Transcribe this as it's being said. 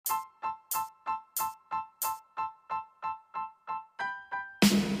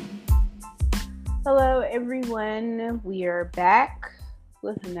Hello, everyone. We are back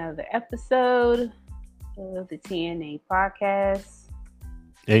with another episode of the TNA podcast.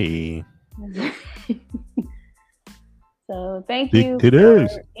 Hey, So, thank big you for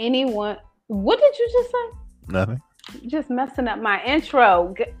titties. anyone. What did you just say? Nothing. Just messing up my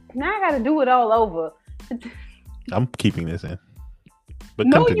intro. Now I got to do it all over. I'm keeping this in. But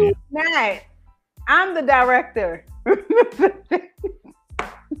No, continue. you not. I'm the director.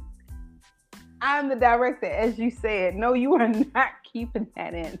 I'm the director, as you said. No, you are not keeping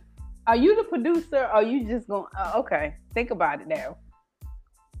that in. Are you the producer? Or are you just going? Okay, think about it now.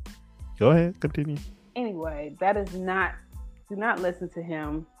 Go ahead. Continue. Anyway, that is not. Do not listen to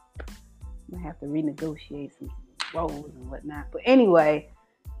him. I have to renegotiate some roles and whatnot. But anyway,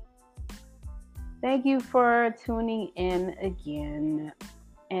 thank you for tuning in again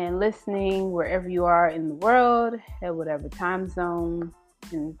and listening wherever you are in the world, at whatever time zone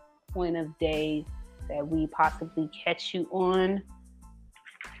and point of day that we possibly catch you on.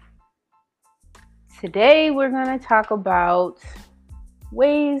 Today, we're going to talk about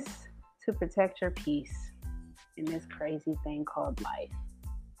ways to protect your peace in this crazy thing called life.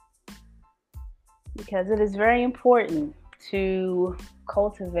 Because it is very important to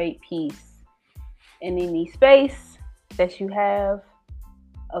cultivate peace in any space that you have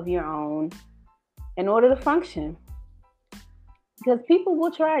of your own in order to function. Because people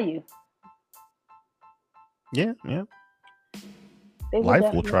will try you. Yeah. They Life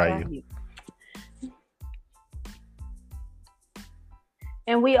will definitely try you.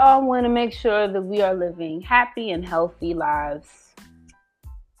 And we all want to make sure that we are living happy and healthy lives,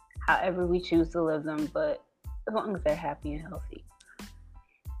 however we choose to live them, but as long as they're happy and healthy.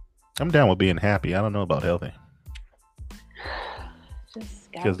 I'm down with being happy. I don't know about healthy.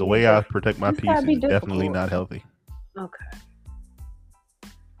 Just Because the way I protect my Just peace gotta be is definitely difficult. not healthy. Okay.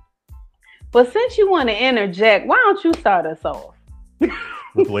 But since you want to interject, why don't you start us off?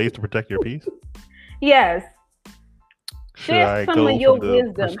 With ways to protect your peace? Yes. Should Share I some go of your from the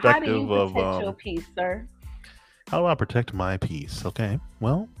wisdom. How do you perspective of protect your peace, sir? how do I protect my peace? Okay.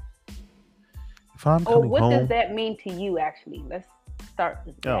 Well, if I'm Or coming what does home. that mean to you, actually? Let's start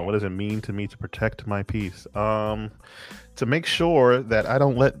with that. Oh, what does it mean to me to protect my peace? To make sure that I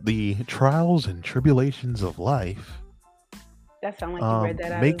don't let the trials and tribulations of life That sounds like you read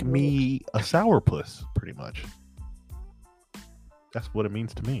that out make of the book. me a sourpuss, pretty much. That's what it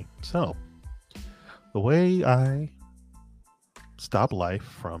means to me. So, the way I stop life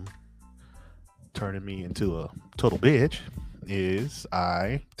from turning me into a total bitch is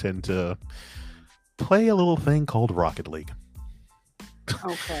I tend to play a little thing called Rocket League.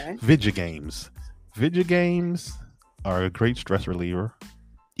 Okay. Video games. Video games are a great stress reliever,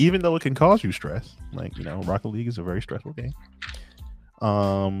 even though it can cause you stress. Like, Rocket League is a very stressful game.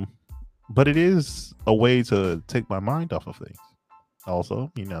 But it is a way to take my mind off of things.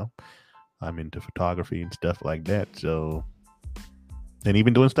 Also, I'm into photography and stuff like that. So, and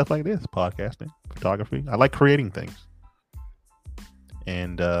even doing stuff like this, podcasting, photography. I like creating things.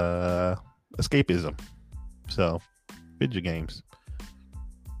 And escapism. So, video games.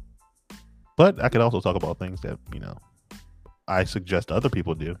 But I could also talk about things that, I suggest other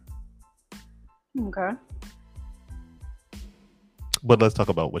people do. Okay. But let's talk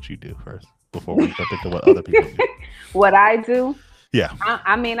about what you do first before we jump into what other people do. What I do? Yeah.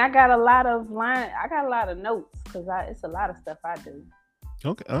 I mean, I got a lot of notes because it's a lot of stuff I do.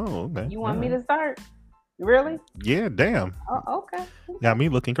 Okay. Oh, okay. You want me to start? Really? Yeah, damn. Oh, okay. Got me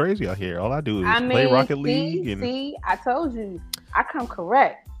looking crazy out here. All I do is play Rocket League. See, I told you. I come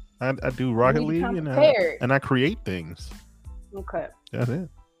correct. I do Rocket League and I create things. Okay. That's it.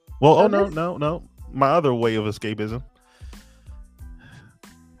 Well, So no. My other way of escapism.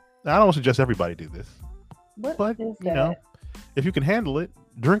 I don't suggest everybody do this. What is that? If you can handle it,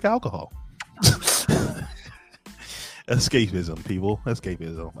 drink alcohol. Escapism, people.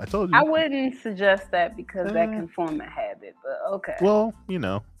 Escapism. I told you. I wouldn't suggest that because that can form a habit, but okay. Well,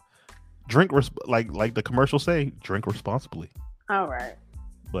 drink like the commercials say, drink responsibly. All right.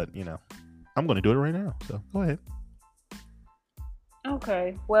 But, I'm going to do it right now. So, go ahead.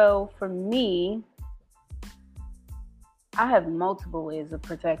 Okay. Well, for me, I have multiple ways of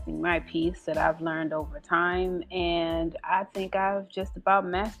protecting my peace that I've learned over time, and I think I've just about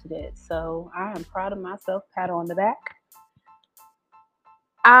mastered it. So I am proud of myself. Pat on the back.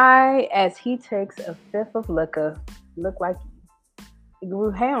 As he takes a fifth of liquor, look like you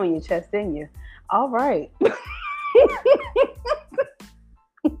grew hair on your chest, didn't you? All right.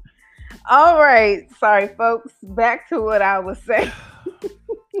 All right. Sorry, folks. Back to what I was saying.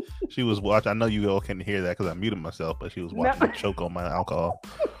 She was watching. I know you all can hear that because I muted myself, but she was watching me choke on my alcohol.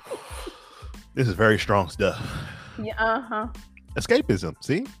 This is very strong stuff. Yeah, Escapism.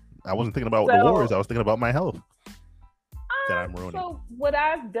 See, I wasn't thinking about the wars. So, I was thinking about my health that I'm ruining. so what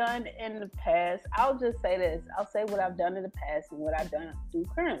I've done in the past, I'll just say this. I'll say what I've done in the past and what I do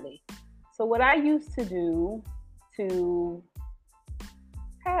currently. So what I used to do to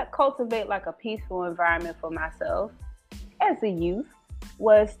cultivate like a peaceful environment for myself as a youth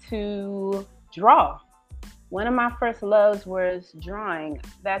was to draw. One of my first loves was drawing.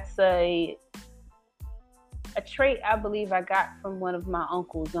 That's a trait I believe I got from one of my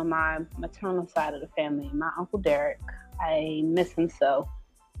uncles on my maternal side of the family, my Uncle Derek. I miss him so.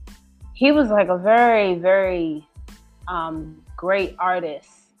 He was like a very, very great artist.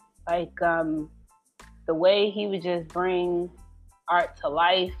 Like the way he would just bring art to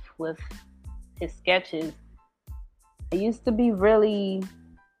life with his sketches, I used to be really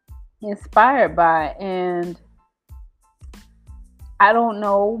inspired by, and I don't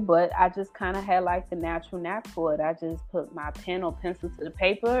know, but I just kind of had like the natural knack for it. I just put my pen or pencil to the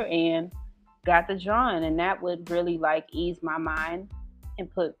paper and got the drawing, and that would really like ease my mind and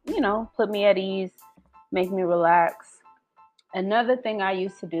put me at ease, make me relax. Another thing I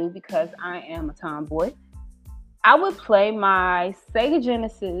used to do, because I am a tomboy, I would play my Sega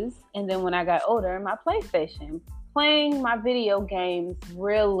Genesis, and then when I got older, my PlayStation. Playing my video games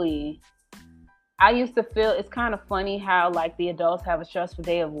really, I used to feel, it's kind of funny how like the adults have a stressful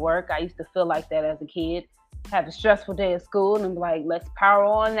day of work. I used to feel like that as a kid. Have a stressful day of school and be like, let's power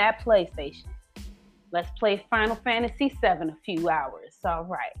on that PlayStation. Let's play Final Fantasy VII a few hours. All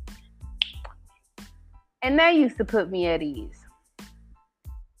right. And that used to put me at ease.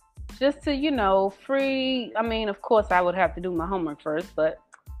 Just to, free, I mean, of course I would have to do my homework first, but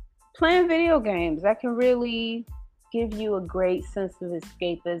playing video games, that can really give you a great sense of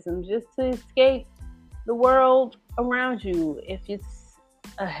escapism, just to escape the world around you. If it's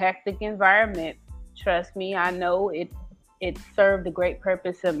a hectic environment, trust me, I know it served a great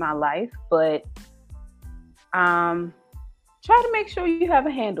purpose in my life, but try to make sure you have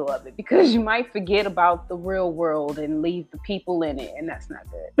a handle of it, because you might forget about the real world and leave the people in it, and that's not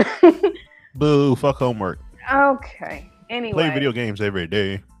good. Boo, fuck homework. Okay. Anyway. Play video games every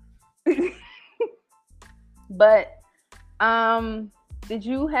day. But did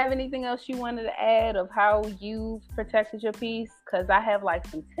you have anything else you wanted to add of how you protected your peace? Because I have like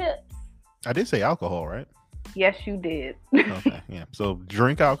some tips. I did say alcohol, right? Yes, you did. Okay, yeah. So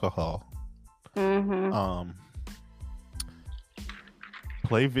drink alcohol. Mm-hmm.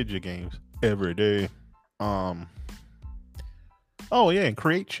 Play video games every day. Oh yeah, and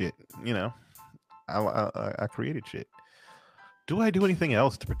create shit. I created shit. Do I do anything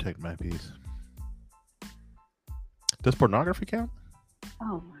else to protect my peace? Does pornography count?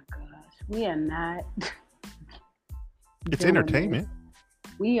 Oh my gosh, we are not. It's entertainment.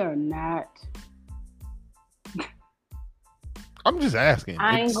 We are not. I'm just asking.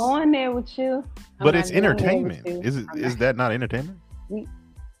 I ain't going there with you. But it's entertainment. Is that not entertainment?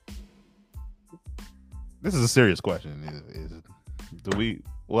 This is a serious question.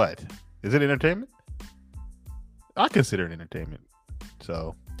 What? Is it entertainment? I consider it entertainment.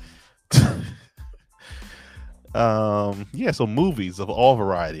 So yeah, so movies of all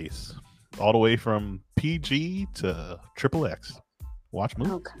varieties, all the way from PG to XXX. Watch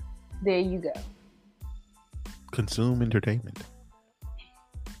movies. Okay. There you go. Consume entertainment.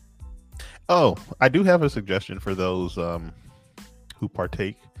 Oh, I do have a suggestion for those who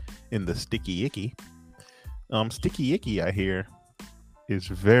partake in the sticky icky. Sticky icky, I hear, is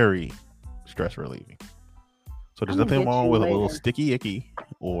very stress relieving. So there's nothing wrong with a little sticky icky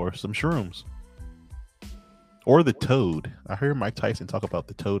or some shrooms. Or the toad. I heard Mike Tyson talk about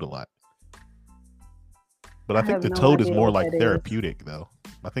the toad a lot. But I think the toad is more like therapeutic, though.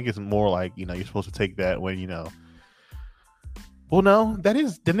 I think it's more like, you're supposed to take that when, Well, no, that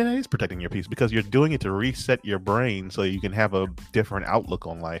is protecting your peace, because you're doing it to reset your brain so you can have a different outlook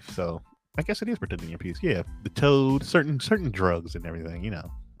on life. So I guess it is protecting your peace. Yeah, the toad, certain drugs and everything.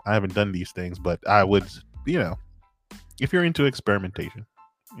 I haven't done these things, but I would, if you're into experimentation,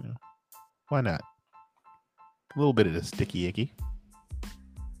 why not? A little bit of the sticky icky.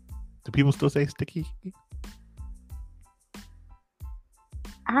 Do people still say sticky icky?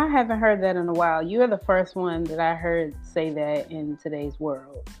 I haven't heard that in a while. You're the first one that I heard say that in today's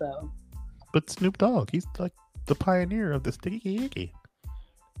world. So, but Snoop Dogg, he's like the pioneer of the sticky icky.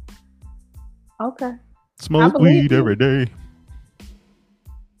 Okay. Smoke weed every day.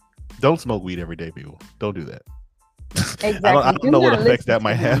 Don't smoke weed every day, people. Don't do that. Exactly. I don't know what effects that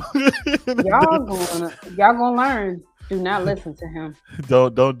might have. Y'all gonna learn. Do not listen to him.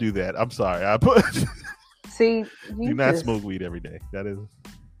 Don't do that. I'm sorry. See, do not smoke weed every day. That is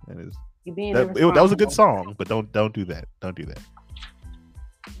You're being That irresponsible. was a good song, but don't do that. Don't do that.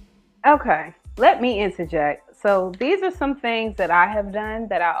 Okay, let me interject. So these are some things that I have done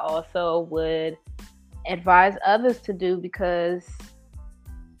that I also would advise others to do because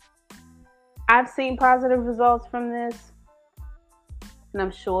I've seen positive results from this, and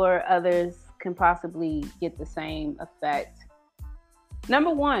I'm sure others can possibly get the same effect. Number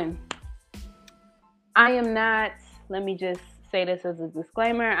one, I am not, let me just say this as a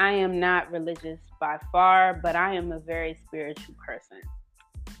disclaimer, I am not religious by far, but I am a very spiritual person.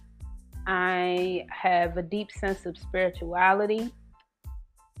 I have a deep sense of spirituality,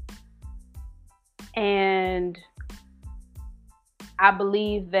 and I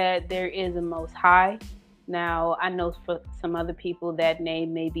believe that there is a Most High. Now, I know for some other people that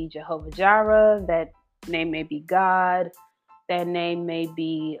name may be Jehovah Jireh, that name may be God, that name may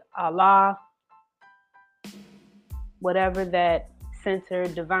be Allah, whatever that center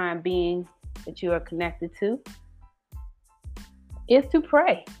divine being that you are connected to, is to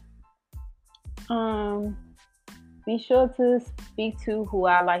pray. Be sure to speak to who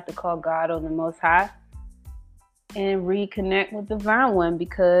I like to call God or the Most High and reconnect with the Divine One,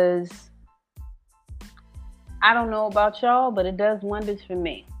 because I don't know about y'all, but it does wonders for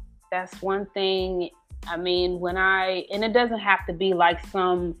me. That's one thing. I mean, and it doesn't have to be like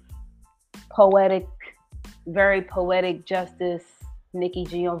some poetic, very poetic Justice Nikki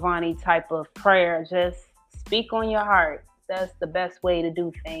Giovanni type of prayer. Just speak on your heart. That's the best way to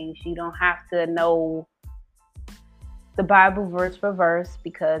do things. You don't have to know the Bible verse for verse,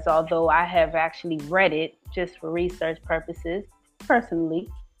 because although I have actually read it just for research purposes, personally,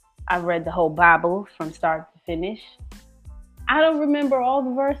 I've read the whole Bible from start to finish. I don't remember all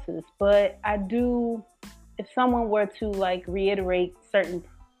the verses, but I do. If someone were to like reiterate certain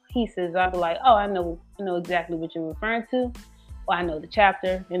pieces, I'd be like, oh, I know exactly what you're referring to. Well, I know the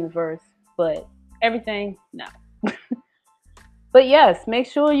chapter and the verse, but everything, no. But yes, make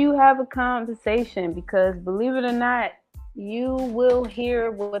sure you have a conversation, because believe it or not, you will hear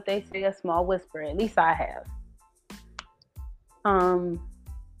what they say, a small whisper. At least I have.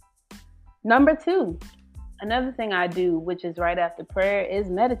 Number two, another thing I do, which is right after prayer, is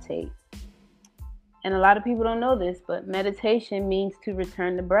meditate. And a lot of people don't know this, but meditation means to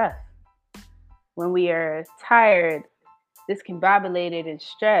return to breath. When we are tired, discombobulated, and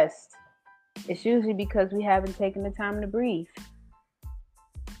stressed, it's usually because we haven't taken the time to breathe.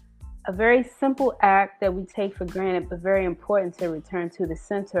 A very simple act that we take for granted, but very important to return to the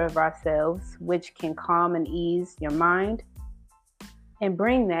center of ourselves, which can calm and ease your mind and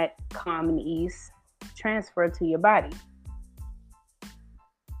bring that calm and ease transfer to your body.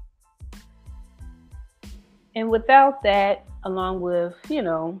 And without that, along with,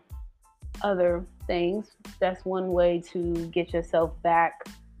 other things, that's one way to get yourself back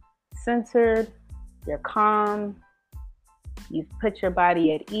centered, you're calm, you've put your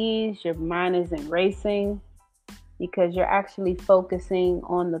body at ease, your mind isn't racing, because you're actually focusing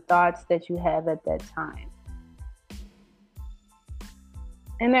on the thoughts that you have at that time.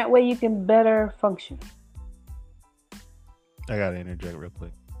 And that way you can better function. I gotta interject real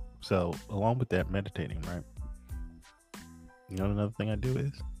quick. So, along with that meditating, right? You know, another thing I do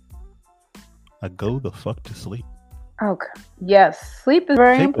is I go the fuck to sleep. Okay. Yes, sleep is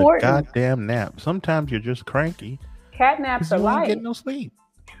very important. Take a goddamn nap. Sometimes you're just cranky. Cat naps are light. You ain't getting no sleep.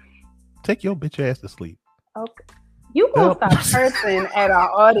 Take your bitch ass to sleep. Okay. You gonna stop cursing at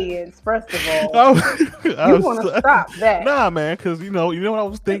our audience, first of all. You wanna stop that. Nah, man, because you know what I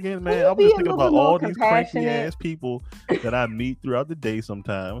was thinking, man? I was just thinking about all these cranky ass people that I meet throughout the day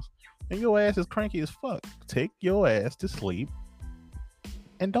sometimes. And your ass is cranky as fuck. Take your ass to sleep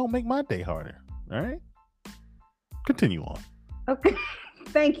and don't make my day harder. All right? Continue on. Okay.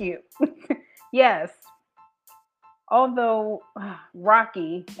 Thank you. Yes. Although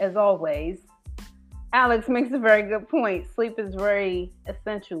rocky, as always, Alex makes a very good point. Sleep is very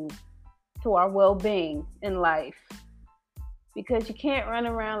essential to our well-being in life, because you can't run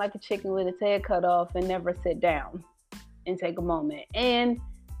around like a chicken with its head cut off and never sit down and take a moment. And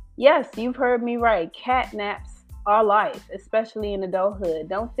yes, you've heard me right. Cat naps are life, especially in adulthood.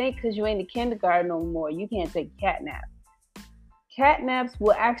 Don't think because you ain't in kindergarten no more, you can't take a cat nap. Cat naps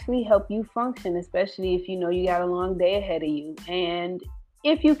will actually help you function, especially if you know you got a long day ahead of you. And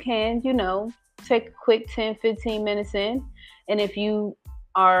if you can, take a quick 10-15 minutes in. And if you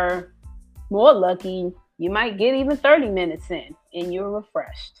are more lucky, you might get even 30 minutes in and you're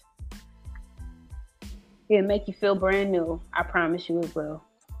refreshed. It'll make you feel brand new. I promise you it will.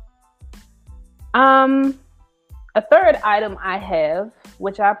 A third item I have,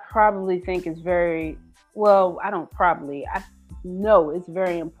 which I probably think is I know it's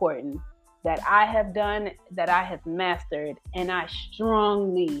very important, that I have done, that I have mastered, and I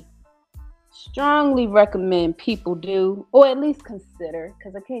strongly recommend people do, or at least consider,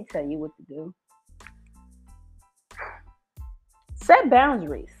 because I can't tell you what to do. Set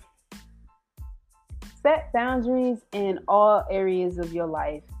boundaries. Set boundaries in all areas of your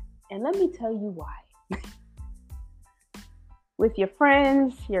life. And let me tell you why. With your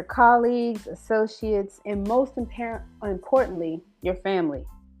friends, your colleagues, associates, and most importantly, your family.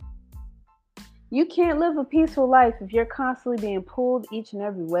 You can't live a peaceful life if you're constantly being pulled each and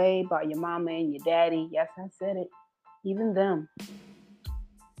every way by your mama and your daddy. Yes, I said it. Even them.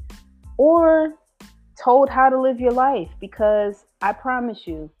 Or told how to live your life, because I promise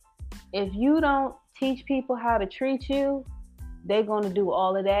you, if you don't teach people how to treat you, they're going to do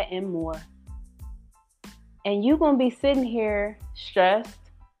all of that and more. And you're going to be sitting here stressed,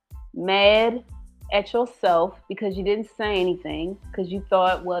 mad at yourself because you didn't say anything, because you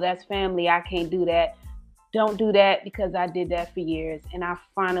thought, well, that's family, I can't do that. Don't do that, because I did that for years and I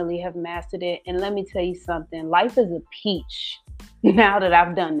finally have mastered it. And let me tell you something, life is a peach now that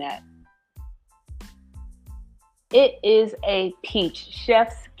I've done that. It is a peach,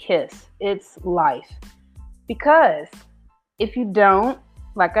 chef's kiss. It's life. Because if you don't,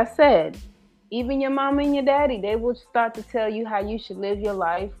 like I said, even your mama and your daddy, they will start to tell you how you should live your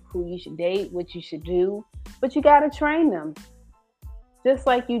life, who you should date, what you should do. But you got to train them. Just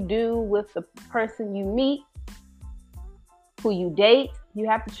like you do with the person you meet, who you date, you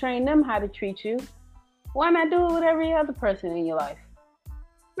have to train them how to treat you. Why not do it with every other person in your life?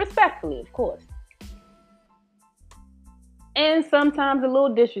 Respectfully, of course. And sometimes a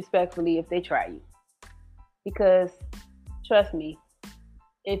little disrespectfully if they try you. Because, trust me,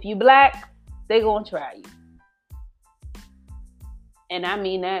 if you black, they gonna try you. And I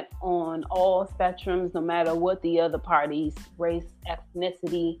mean that on all spectrums, no matter what the other party's race,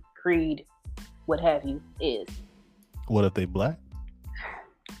 ethnicity, creed, what have you, is. What if they black?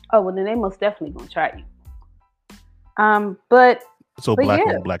 Oh, well, then they most definitely gonna try you. But black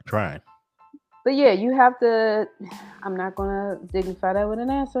yeah. on black trying. But yeah, you have to, I'm not going to dignify that with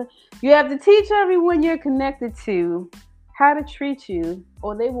an answer. You have to teach everyone you're connected to how to treat you,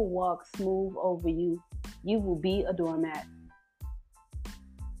 or they will walk smooth over you. You will be a doormat.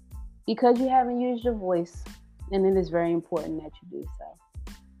 Because you haven't used your voice. And it is very important that you do so.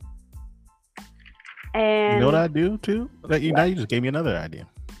 And you know what I do too? Now you just gave me another idea.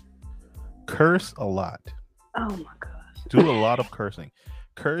 Curse a lot. Oh my gosh. Do a lot of cursing.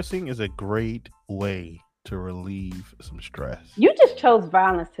 Cursing is a great way to relieve some stress. You just chose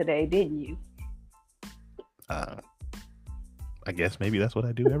violence today, didn't you? I guess maybe that's what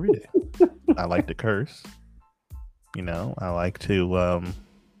I do every day. I like to curse. You know, I like to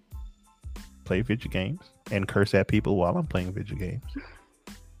play video games and curse at people while I'm playing video games.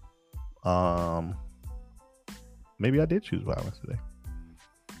 Maybe I did choose violence today.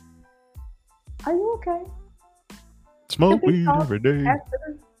 Are you okay? Smoke weed every day.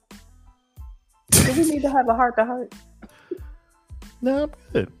 Do we need to have a heart-to-heart? No, I'm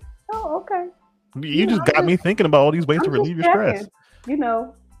good. Oh, okay. You just got me thinking about all these ways to relieve your stress. You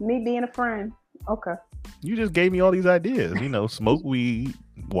know, me being a friend. Okay. You just gave me all these ideas. You know, smoke weed,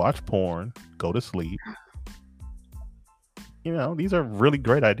 watch porn, go to sleep. You know, these are really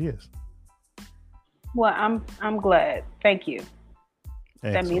great ideas. Well, I'm glad. Thank you.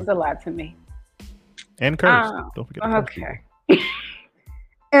 Excellent. That means a lot to me. And curse. Don't forget to curse. Okay.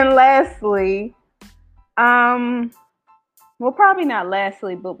 And lastly, well, probably not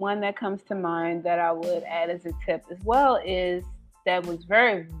lastly, but one that comes to mind that I would add as a tip as well is that was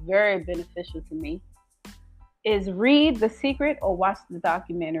very, very beneficial to me is read The Secret or watch the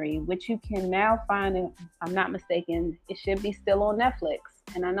documentary, which you can now find, if I'm not mistaken, it should be still on Netflix.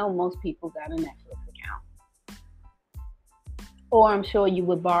 And I know most people got a Netflix account. Or I'm sure you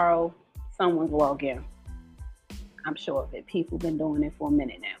would borrow someone's login. I'm sure of it. People have been doing it for a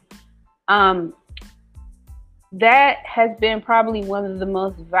minute now. That has been probably one of the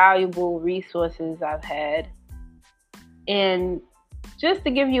most valuable resources I've had. And just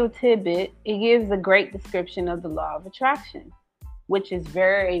to give you a tidbit, it gives a great description of the law of attraction, which is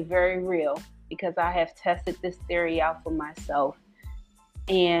very, very real because I have tested this theory out for myself.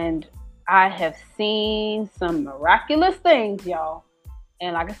 And I have seen some miraculous things, y'all.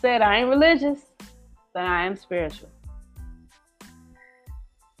 And like I said, I ain't religious, but I am spiritual.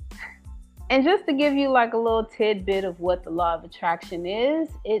 And just to give you like a little tidbit of what the law of attraction is,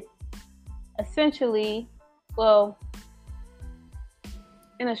 it essentially, well,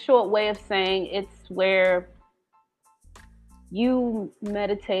 in a short way of saying, it's where you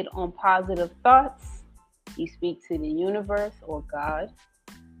meditate on positive thoughts, you speak to the universe or God,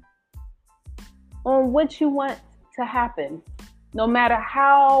 on what you want to happen, no matter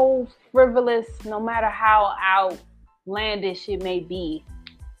how frivolous, no matter how outlandish it may be,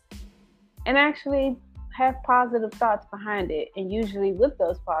 and actually have positive thoughts behind it. And usually, with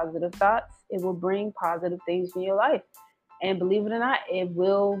those positive thoughts, it will bring positive things in your life. And believe it or not, it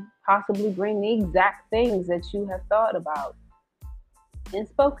will possibly bring the exact things that you have thought about and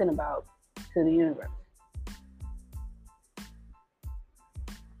spoken about to the universe.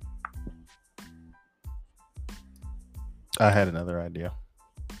 I had another idea.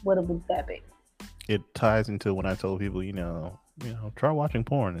 What would that be? It ties into when I told people, try watching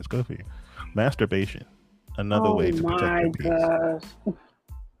porn. It's good for you. Masturbation, another way to protect your peace. Gosh.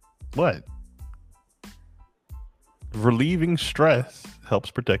 What? Relieving stress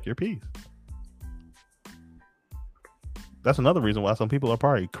helps protect your peace. That's another reason why some people are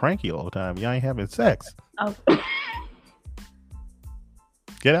probably cranky all the time. You ain't having sex. Oh.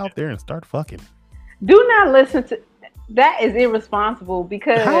 Get out there and start fucking. Do not listen to that. Is irresponsible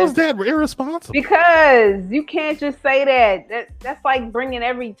because how is that irresponsible? Because you can't just say that. That's like bringing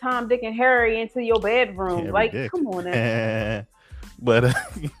every Tom, Dick, and Harry into your bedroom. Like, dick. Come on, now. But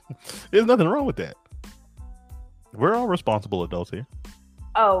there's nothing wrong with that. We're all responsible adults here.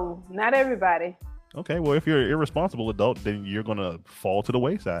 Oh, not everybody. Okay, well, if you're an irresponsible adult, then you're gonna fall to the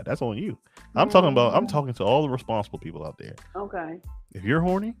wayside. That's on you. I'm talking to all the responsible people out there. Okay. If you're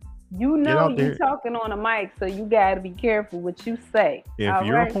horny, you're talking on a mic, so you gotta be careful what you say. If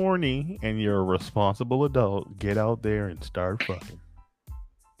you're horny and you're a responsible adult, get out there and start fucking.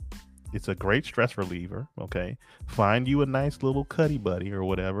 It's a great stress reliever. Okay, find you a nice little cuddy buddy or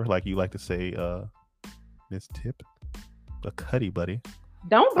whatever, like you like to say, Miss Tip, a cuddy buddy.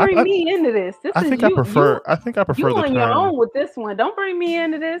 Don't bring me into this. I think I prefer you the term. On your own with this one. Don't bring me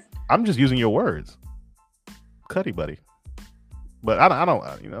into this. I'm just using your words, cuddy buddy. But I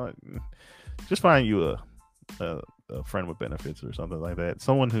don't. Just find you a friend with benefits or something like that.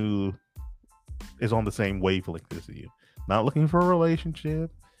 Someone who is on the same wavelength as you. Not looking for a relationship.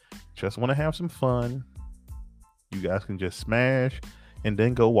 Just want to have some fun. You guys can just smash and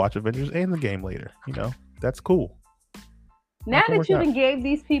then go watch Avengers Endgame later. That's cool. Now that you done gave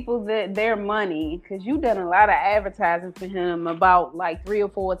these people their money, because you've done a lot of advertising for him about like 3 or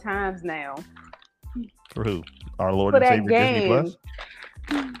 4 times now. For who? Our Lord and Savior Disney Plus?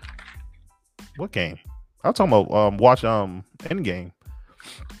 What game? I'm talking about watch Endgame.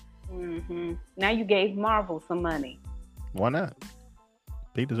 Mm-hmm. Now you gave Marvel some money. Why not?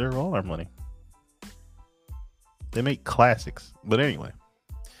 They deserve all our money. They make classics. But anyway.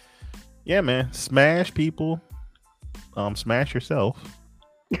 Yeah, man. Smash people. Smash yourself.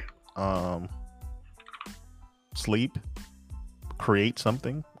 Sleep. Create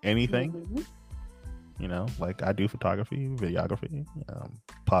something. Anything. Mm-hmm. Like I do photography, videography,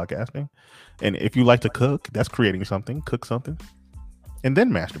 podcasting. And if you like to cook, that's creating something. Cook something. And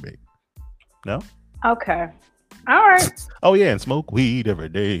then masturbate. No? Okay. All right. Oh, yeah. And smoke weed every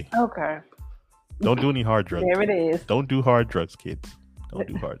day. Okay. Don't do any hard drugs. There it is. Don't do hard drugs, kids. Don't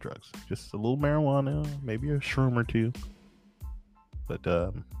do hard drugs. Just a little marijuana, maybe a shroom or two. But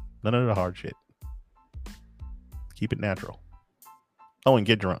none of the hard shit. Keep it natural. Oh, and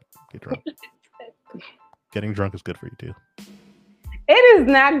get drunk. Get drunk. Getting drunk is good for you too. It is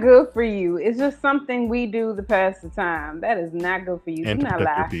not good for you. It's just something we do to pass the time. That is not good for you. And do to not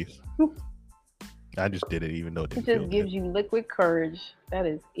protect lie. your peace. I just did it even though it didn't just gives you liquid courage. That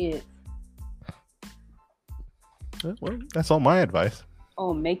is it. Well, that's all my advice.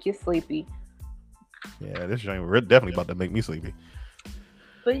 Oh, make you sleepy. Yeah, this joint we're definitely about to make me sleepy.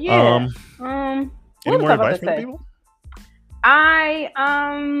 But yeah. Any more advice for people?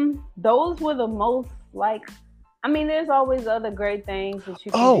 Those were the most there's always other great things that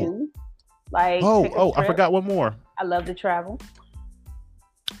you can do. Like I forgot one more. I love to travel.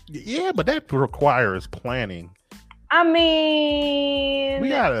 Yeah, but that requires planning. I mean, we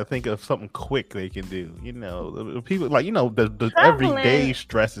gotta think of something quick they can do. People the everyday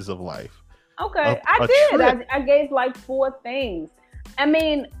stresses of life. Okay, I gave like 4 things. I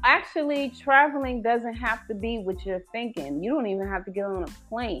mean, actually, traveling doesn't have to be what you're thinking. You don't even have to get on a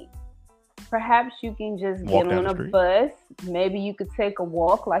plane. Perhaps you can just get on a bus. Maybe you could take a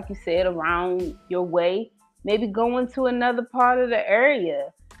walk, like you said, around your way. Maybe go into another part of the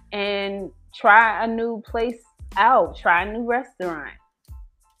area and try a new place out. Try a new restaurant.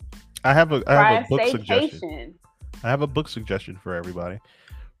 I have a book suggestion. I have a book suggestion for everybody.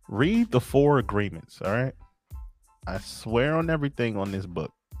 Read the 4 Agreements. All right. I swear on everything on this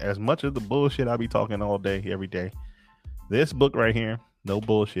book. As much of the bullshit I be talking all day, every day. This book right here, no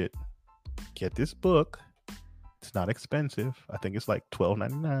bullshit. Get this book. It's not expensive. I think it's like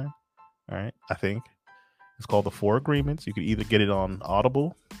 $12.99. All right. I think it's called The Four Agreements. You could either get it on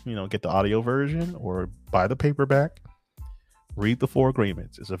Audible, get the audio version, or buy the paperback. Read The Four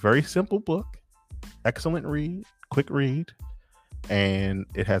Agreements. It's a very simple book, excellent read, quick read, and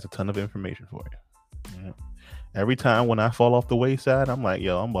it has a ton of information for you. Yeah. Every time when I fall off the wayside, I'm like,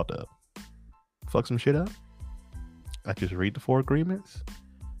 yo, I'm about to fuck some shit up. I just read The Four Agreements,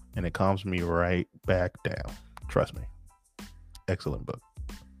 and it calms me right back down. Trust me. Excellent book.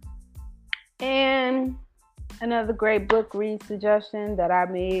 And another great book read suggestion that I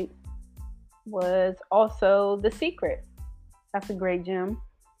made was also The Secret. That's a great gem.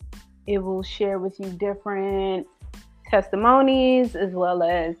 It will share with you different testimonies as well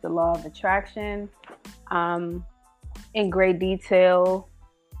as the law of attraction in great detail.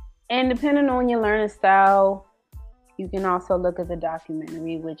 And depending on your learning style, you can also look at the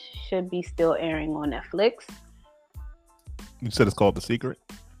documentary, which should be still airing on Netflix. You said it's called The Secret?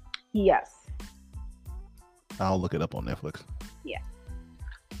 Yes. I'll look it up on Netflix. Yeah.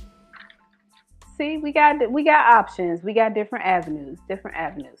 See, we got options. We got different avenues.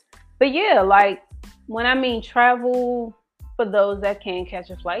 But yeah, like when I mean travel, for those that can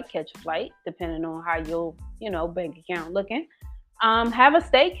catch a flight, depending on how your, bank account looking. Have a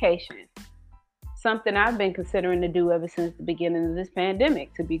staycation. Something I've been considering to do ever since the beginning of this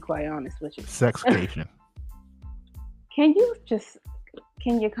pandemic, to be quite honest with you. Sexcation. Can you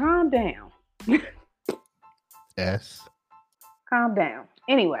calm down? S. Calm down.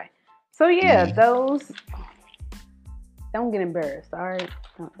 Anyway, so yeah, those. Don't get embarrassed. All right,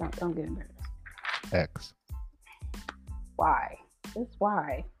 don't get embarrassed. X. Why? It's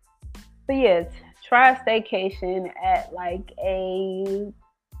why. So yes, try a staycation at like a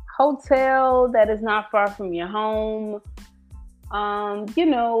hotel that is not far from your home.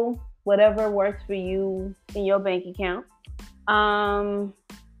 Whatever works for you in your bank account.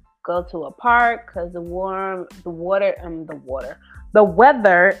 Go to a park because the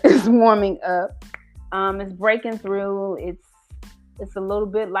weather is warming up. It's breaking through. It's a little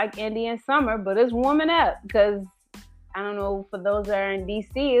bit like Indian summer, but it's warming up because I don't know, for those that are in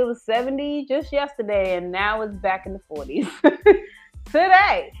DC, it was 70 just yesterday, and now it's back in the 40s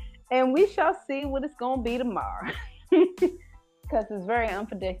today. And we shall see what it's going to be tomorrow because it's very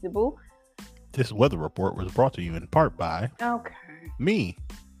unpredictable. This weather report was brought to you in part by me.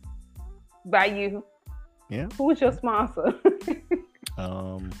 By you. Yeah. Who was your sponsor?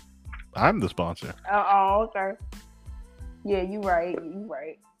 I'm the sponsor. Oh, okay. Yeah, you right.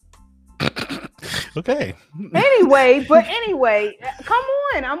 Okay. Anyway, come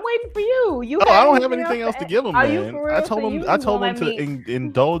on. I'm waiting for you. I don't have anything else to give them, man. You for real? I told them to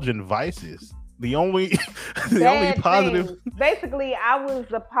indulge in vices. The only positive thing. Basically, I was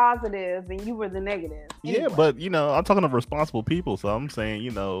the positive and you were the negative. Anyway. Yeah, but I'm talking to responsible people, so I'm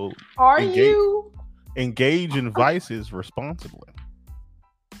saying, engage in vices responsibly.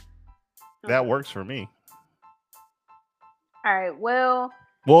 That works for me. All right. Well,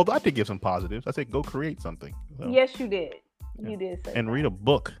 I did give some positives. I said go create something. So. Yes, you did. You did say. And that. Read a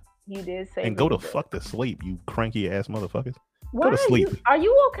book. You did say. And go to fuck to sleep, you cranky ass motherfuckers. Why go to sleep. Are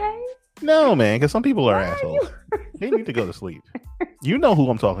you okay? No, man, because some people are assholes. They need to go to sleep. You know who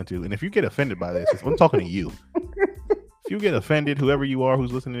I'm talking to, and if you get offended by this, I'm talking to you. If you get offended, whoever you are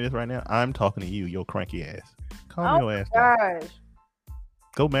who's listening to this right now, I'm talking to you, your cranky ass. Calm your ass down.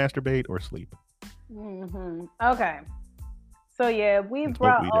 Go masturbate or sleep. Mm-hmm. Okay. So yeah, we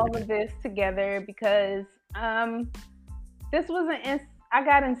brought all of this together because this was I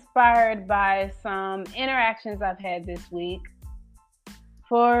got inspired by some interactions I've had this week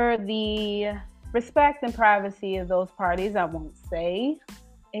for the respect and privacy of those parties. I won't say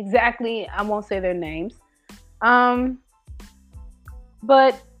their names. But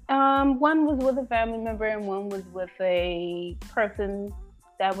one was with a family member and one was with a person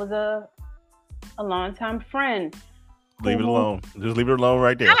that was a longtime friend. Leave it alone. Just leave it alone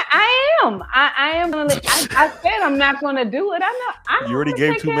right there. I am. I am gonna. I said I'm not gonna do it. I you already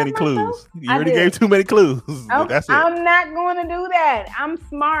gave too many clues. You already gave too many clues. That's it. I'm not going to do that. I'm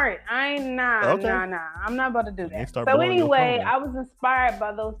smart. Nah. I'm not about to do that. So anyway, I was inspired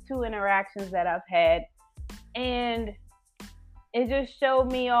by those two interactions that I've had, and it just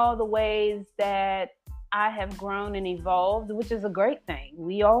showed me all the ways that I have grown and evolved, which is a great thing.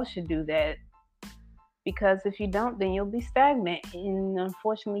 We all should do that. Because if you don't, then you'll be stagnant, and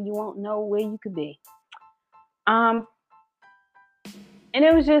unfortunately, you won't know where you could be. And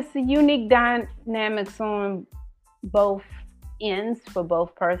it was just a unique dynamics on both ends for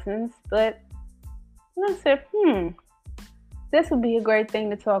both persons. But I said, this would be a great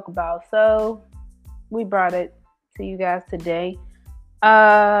thing to talk about. So we brought it to you guys today.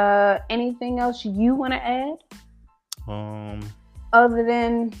 Anything else you want to add? Um, Other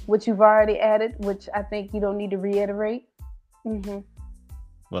than what you've already added, which I think you don't need to reiterate. Mm-hmm.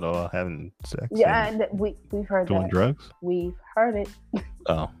 what having sex? Yeah, and we've heard doing that. drugs? We've heard it.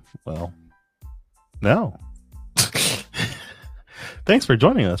 Oh, well, no. Thanks for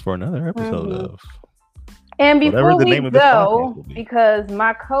joining us for another episode of. And before the we name of this podcast will go, be. because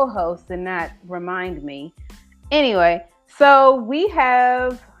my co-host did not remind me. Anyway, so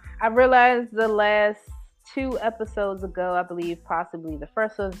I realized the last 2 episodes ago, I believe possibly the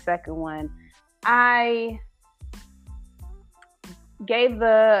first or the second one, I gave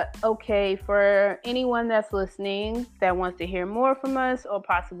the okay for anyone that's listening that wants to hear more from us or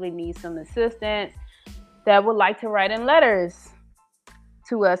possibly needs some assistance that would like to write in letters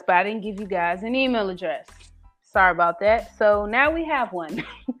to us, but I didn't give you guys an email address. Sorry about that. So now we have one.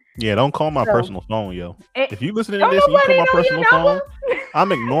 Yeah, don't call my personal phone, yo. If you listening to don't this and you call my nobody know personal your phone, number?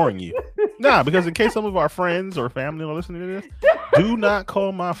 I'm ignoring you. Nah, because in case some of our friends or family are listening to this, do not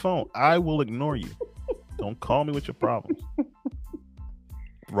call my phone. I will ignore you. Don't call me with your problems.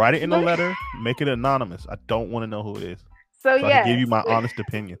 Write it in a letter. Make it anonymous. I don't want to know who it is. So I can give you my honest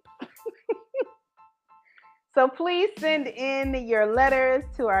opinion. So please send in your letters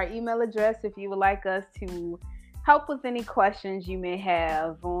to our email address if you would like us to help with any questions you may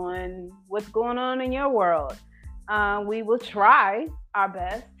have on what's going on in your world. We will try our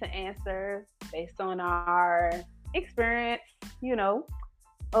best to answer based on our experience,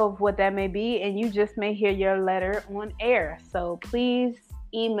 of what that may be. And you just may hear your letter on air. So please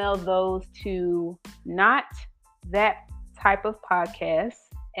email those to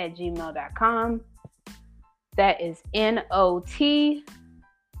notthattypeofpodcast@gmail.com. That is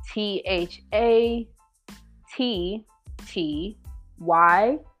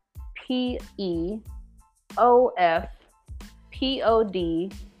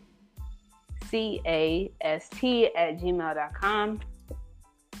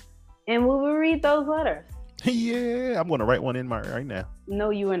And we will read those letters. Yeah, I'm going to write one in right now. No,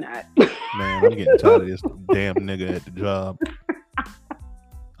 you are not. Man, I'm getting tired of this damn nigga at the job.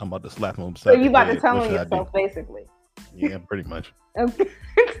 I'm about to slap him upside. So you about to tell on yourself, basically. Yeah, pretty much. Okay.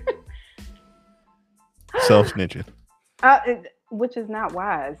 Self-snitching. Which is not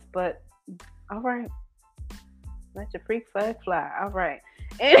wise, but all right. Let your freak flag fly. All right.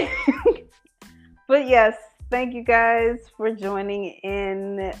 But yes, thank you guys for joining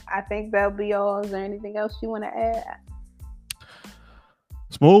in. I think that'll be all. Is there anything else you want to add?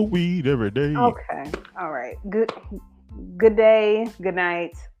 Smoke weed every day. Okay. All right. Good day. Good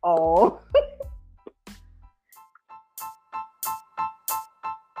night, all.